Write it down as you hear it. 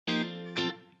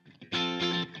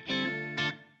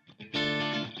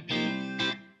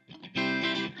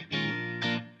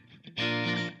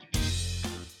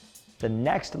The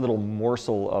next little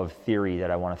morsel of theory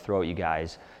that I want to throw at you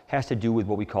guys has to do with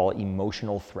what we call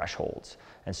emotional thresholds.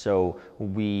 And so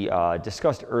we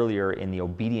discussed earlier in the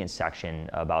obedience section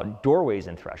about doorways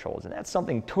and thresholds, and that's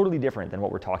something totally different than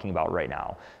what we're talking about right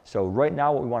now. So right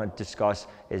now what we want to discuss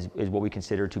is what we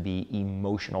consider to be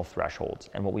emotional thresholds.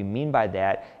 And what we mean by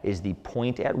that is the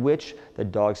point at which the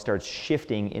dog starts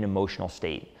shifting in emotional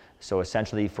state. So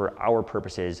essentially, for our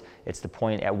purposes, it's the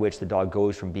point at which the dog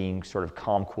goes from being sort of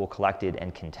calm, cool, collected,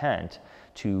 and content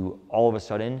to all of a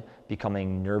sudden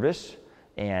becoming nervous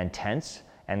and tense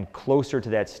and closer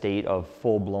to that state of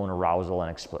full-blown arousal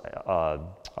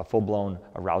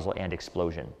and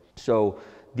explosion. So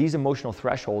these emotional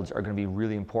thresholds are going to be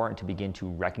really important to begin to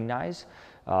recognize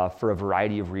for a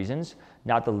variety of reasons,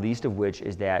 not the least of which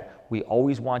is that we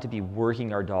always want to be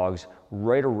working our dogs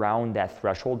right around that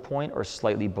threshold point or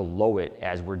slightly below it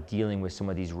as we're dealing with some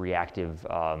of these reactive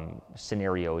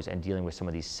scenarios and dealing with some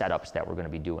of these setups that we're going to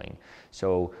be doing.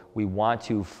 So we want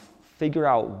to figure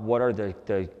out what are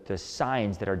the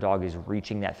signs that our dog is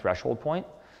reaching that threshold point.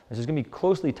 This is going to be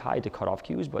closely tied to cutoff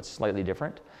cues, but slightly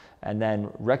different. And then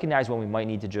recognize when we might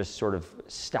need to just sort of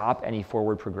stop any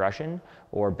forward progression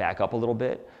or back up a little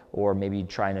bit, or maybe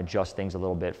try and adjust things a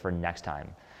little bit for next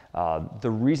time. The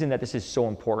reason that this is so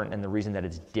important and the reason that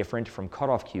it's different from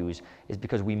cutoff cues is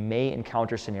because we may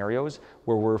encounter scenarios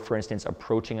where we're, for instance,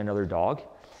 approaching another dog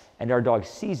and our dog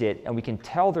sees it and we can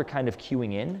tell they're kind of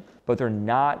cueing in, but they're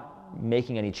not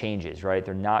making any changes, right?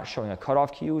 They're not showing a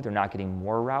cutoff cue, they're not getting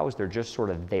more aroused, they're just sort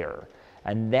of there.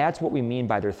 And that's what we mean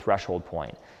by their threshold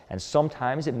point. And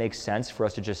sometimes it makes sense for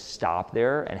us to just stop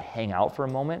there and hang out for a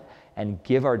moment and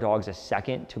give our dogs a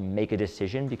second to make a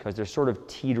decision because they're sort of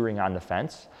teetering on the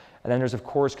fence. And then there's of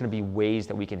course going to be ways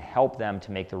that we can help them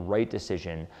to make the right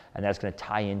decision, and that's going to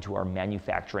tie into our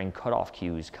manufacturing cutoff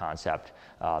cues concept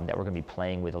that we're going to be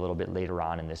playing with a little bit later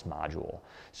on in this module.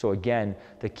 So again,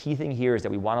 the key thing here is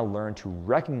that we want to learn to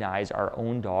recognize our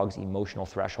own dog's emotional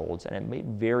thresholds, and it may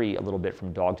vary a little bit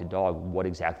from dog to dog what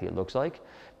exactly it looks like.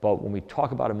 But when we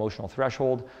talk about emotional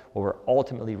threshold, what we're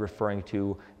ultimately referring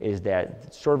to is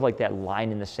that sort of like that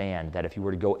line in the sand that if you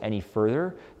were to go any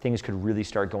further, things could really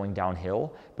start going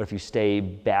downhill. But if you stay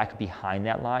back behind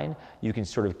that line, you can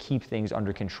sort of keep things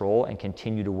under control and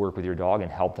continue to work with your dog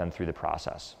and help them through the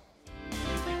process.